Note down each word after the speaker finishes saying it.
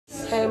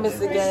Hey,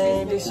 Mr.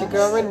 Gang, this your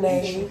girl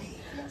Renee.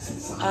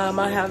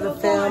 I have the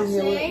fam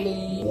here with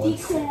me.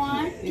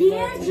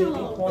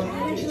 D'Angelo,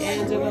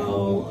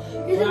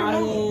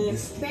 Brian,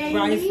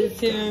 Bryce is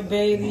here,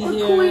 Baby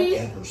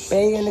here,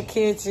 Bay in the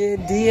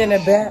kitchen, D in the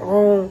back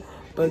room.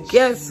 But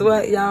guess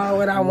what, y'all?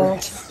 What I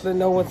want you to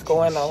know what's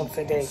going on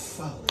today.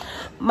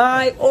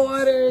 My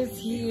order's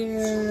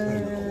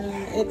here.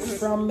 It's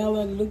from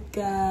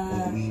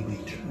Melaleuca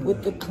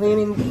with the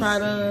cleaning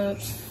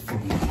products.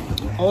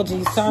 Oh,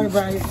 geez, sorry,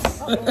 Bryce.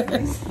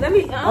 Let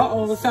me.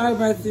 Uh-oh, sorry,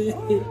 Bryce. A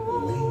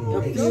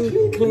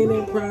few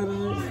cleaning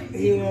products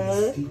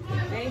here.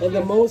 And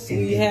the most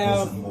we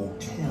have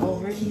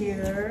over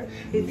here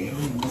is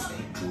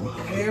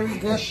very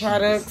good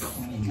products.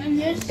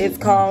 It's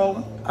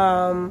called,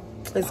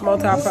 it's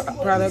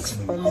multi-products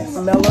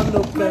from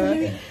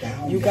Melaleuca.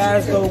 You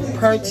guys go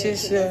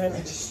purchase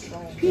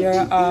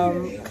your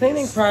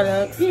cleaning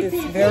products.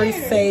 It's very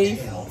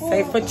safe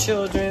for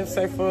children,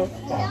 safe for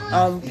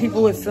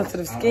people with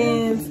sensitive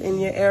skins in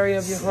your area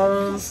of your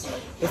homes.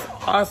 It's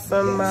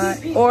awesome. My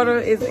order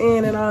is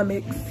in and I'm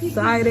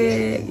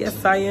excited.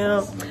 Yes, I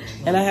am.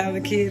 And I have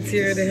the kids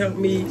here to help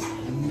me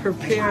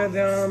prepare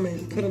them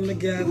and put them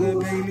together.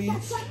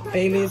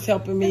 Bailey is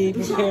helping me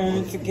prepare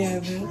them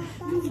together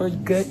for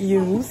good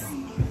use.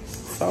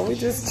 So we're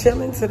just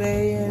chilling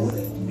today, and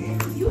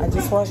I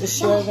just wanted to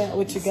share that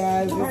with you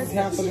guys. This is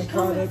half of the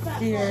products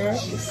here.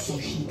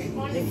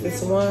 If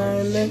it's one, I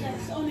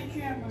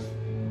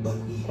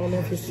don't know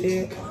if you see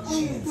it,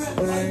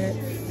 but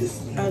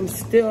I'm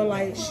still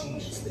like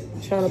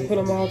trying to put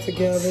them all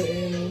together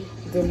and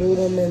dilute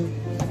them and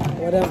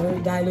whatever,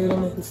 dilute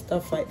them and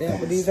stuff like that.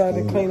 But these are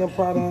the cleaner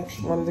products,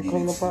 one of the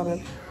cleaner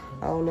products.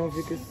 I don't know if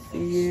you can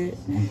see it.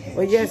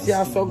 But yes,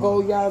 y'all, so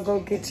y'all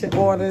go get your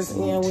orders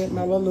in with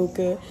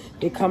Melaleuca.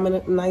 They come in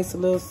a nice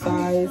little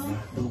size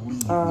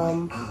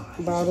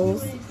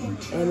bottles.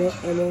 And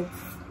it's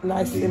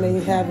nice, and they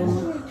have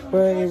them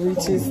where it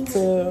reaches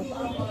to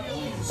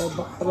the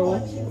bottle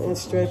and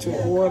stretch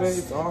with water.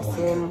 It's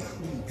awesome.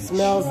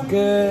 Smells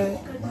good.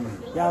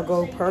 Y'all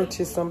go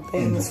purchase some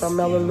things from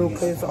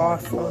Melaleuca. It's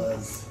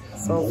awesome.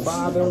 So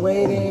far I've been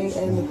waiting,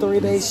 and the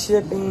 3-day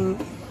shipping,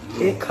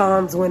 it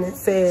comes when it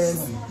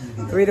says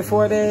 3 to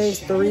 4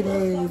 days, 3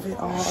 days, it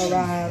all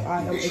arrived.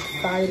 I am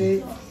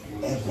excited,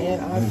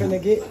 and I'm gonna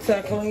get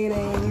to cleaning.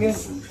 And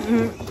it's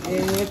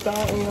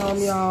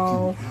on,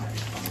 y'all.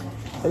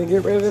 Gonna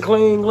get ready to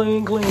clean.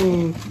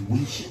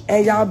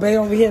 And y'all Bay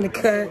over here in the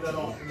cut.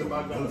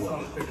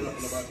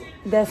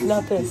 That's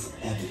nothing.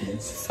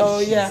 So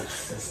yeah.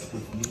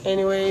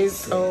 Anyways,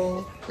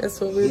 so that's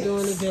what we're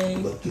doing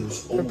today.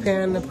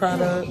 Preparing the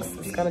products.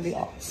 It's gonna be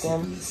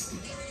awesome.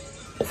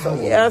 So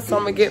yeah, so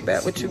I'm gonna get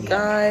back with you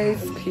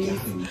guys. Peace.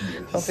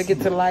 Don't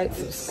forget to like,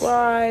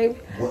 subscribe,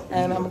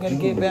 and I'm gonna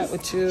get back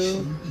with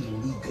you.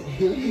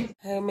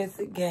 Hey,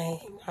 Mr. Gang,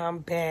 I'm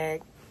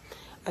back.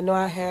 I know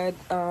I had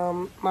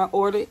my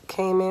order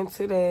came in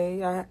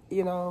today.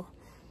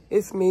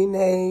 It's me,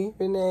 Renee,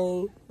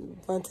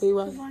 Vontae,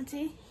 right?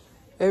 Vontae.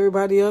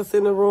 Everybody else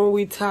in the room,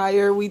 we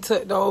tired. We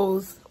took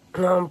those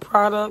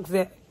products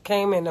that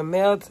came in the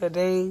mail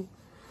today,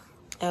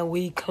 and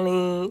we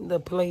cleaned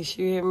the place.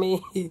 You hear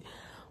me?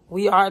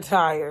 We are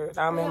tired.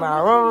 I'm in my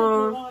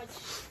room.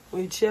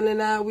 We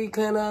chilling out. We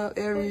clean up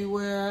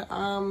everywhere.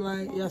 I'm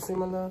like, y'all see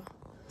my love?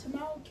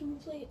 Tomorrow, can we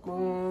play?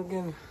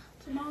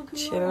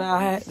 Chilling out.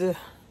 I had to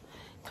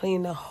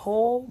clean the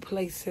whole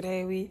place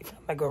today. From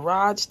the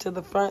garage to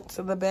the front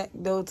to the back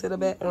door to the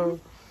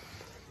bedroom.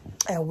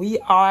 And we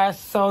are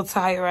so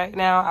tired right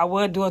now. I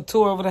would do a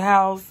tour over the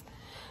house.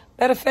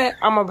 Matter of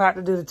fact, I'm about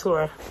to do the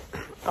tour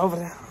over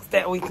the house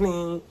that we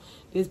cleaned.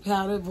 This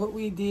powder, what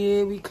we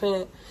did, we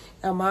cleaned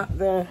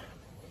the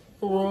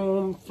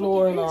room,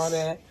 floor, and all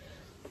that.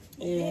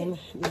 And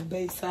this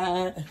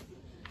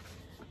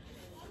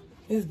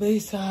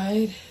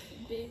bayside.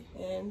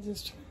 And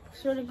just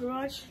show the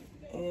garage.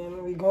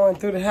 And we going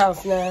through the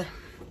house now.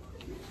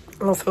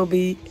 Also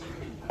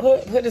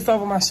put this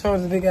over my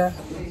shoulders, big guy.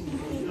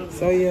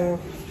 So yeah,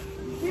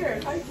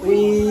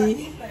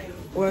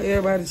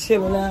 everybody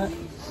chilling out.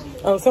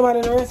 Oh, somebody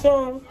in the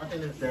restroom? I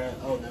think it's that.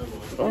 Oh, never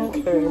mind.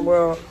 Okay,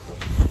 well,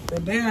 the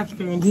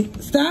bathroom.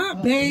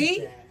 Stop,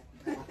 babe.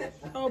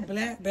 Oh,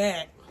 black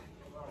back.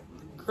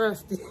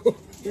 Crusty.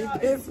 You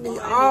pissed me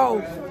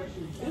off.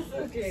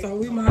 So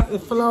we might have to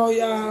flow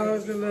y'all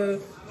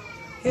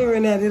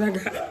hearing that. Then I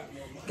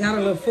got a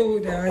little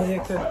food down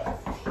here too.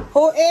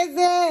 Who is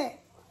it?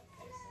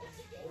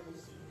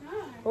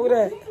 Who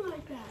that?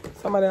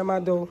 Somebody at my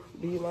door.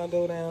 Beat my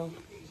door down.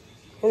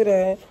 Who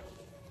that?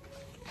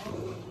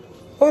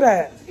 Who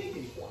that?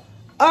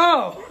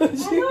 Oh,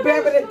 she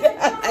better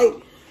die.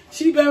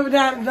 She better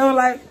down the door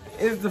like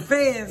it's the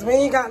feds. We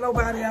ain't got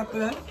nobody out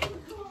there.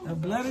 The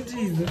blood of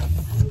Jesus.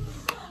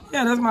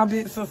 Yeah, that's my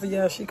big sister.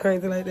 Yeah, she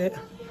crazy like that.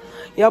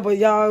 Yeah, but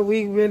y'all,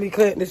 we really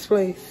cleaned this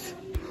place.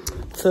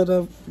 To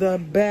the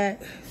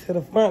back, to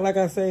the front, like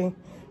I say.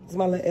 It's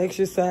my little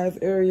exercise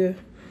area.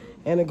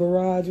 And the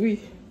garage.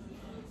 We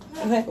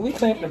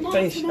cleaned the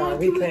place, y'all.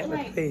 We cleaned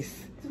the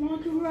place.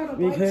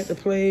 We cleaned the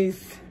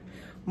place.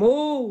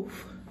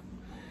 Move.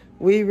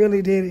 We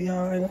really did it,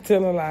 y'all. I ain't gonna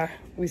tell no lie.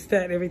 We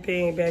stacked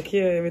everything back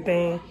here,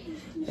 everything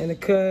in the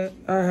cut.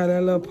 I had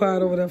that little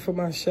pot over there for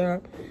my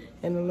shop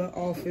and the little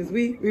office.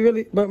 We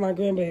really, but my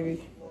grandbaby,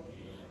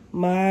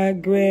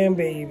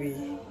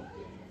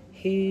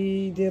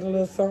 he did a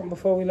little something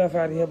before we left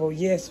out of here. But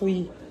yes,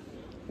 we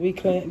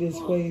cleaned this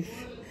place.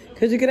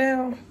 Could you get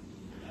down?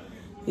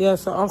 Yeah,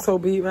 so I'm so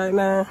beat right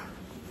now.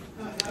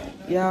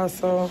 Yeah,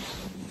 so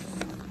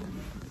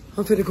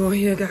I'm finna go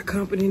here. Got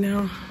company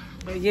now.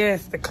 But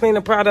yes, the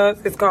cleaner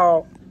products, it's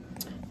called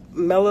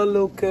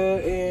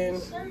Melaleuca,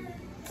 and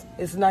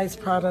it's nice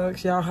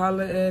products. Y'all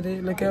holler at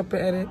it, look up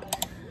at it,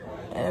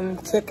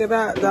 and check it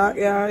out, Doc.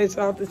 Y'all, it's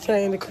off the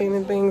chain. The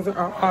cleaning things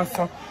are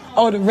awesome.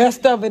 Oh, the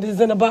rest of it is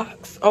in a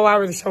box. Oh, I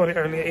already showed it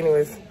earlier.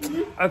 Anyways.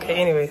 Okay,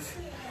 anyways.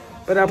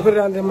 But I put it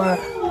under my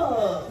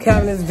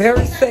cabinet. It's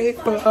very safe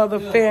for other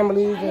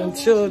families and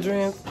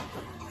children.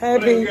 Hey,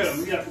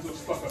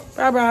 peeps.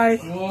 Bye-bye.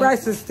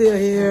 Bryce is still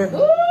here.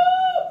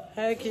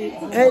 Hey, Keith.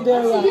 Hey,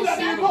 Darius.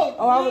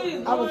 Oh,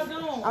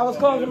 I was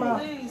closing my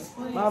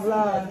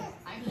vlog.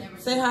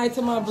 Say hi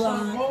to my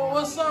vlog. Oh,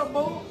 what's up,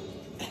 boo?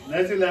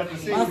 My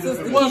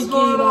sister What's Kiki,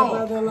 going my on?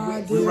 brother-in-law,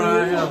 We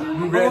right here.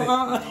 We ready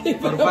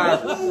for the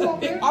virus.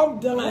 I'm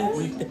done.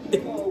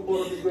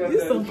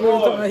 He's so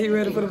good. He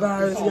ready for the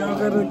virus. Y'all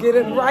better get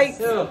it right.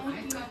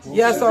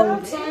 Yeah,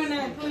 so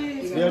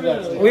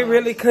we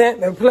really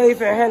cleaned the place,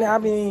 and honey, I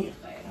mean,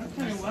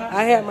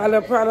 I had my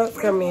little products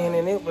come in,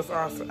 and it was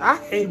awesome. I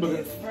hate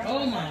this.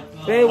 Oh my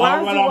God. Babe, why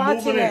are you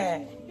watching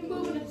that?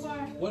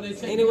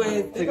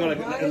 Anyway, Take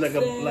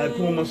on like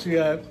Puma she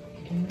had.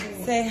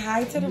 say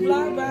hi to the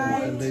vlog,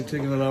 bye. And they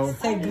taking it out.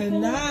 Say good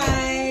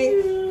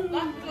night.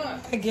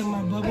 I get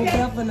my bubble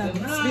gum and a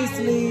sweet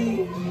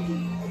sleeve.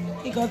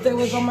 He gonna say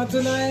what's on my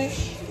tonight?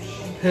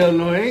 Hell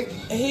no, ain't.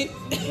 He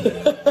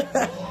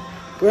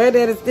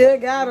Granddaddy still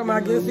got him. I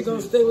guess he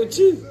gonna stay with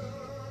you.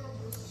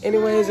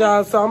 Anyways,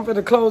 y'all, so I'm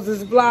gonna close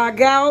this vlog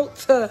out.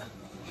 So,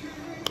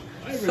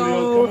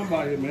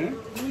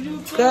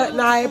 good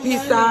night,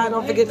 peace out.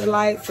 Don't forget to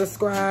like,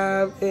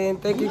 subscribe,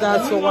 and thank you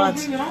guys for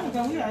watching.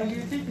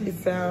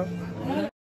 Peace out.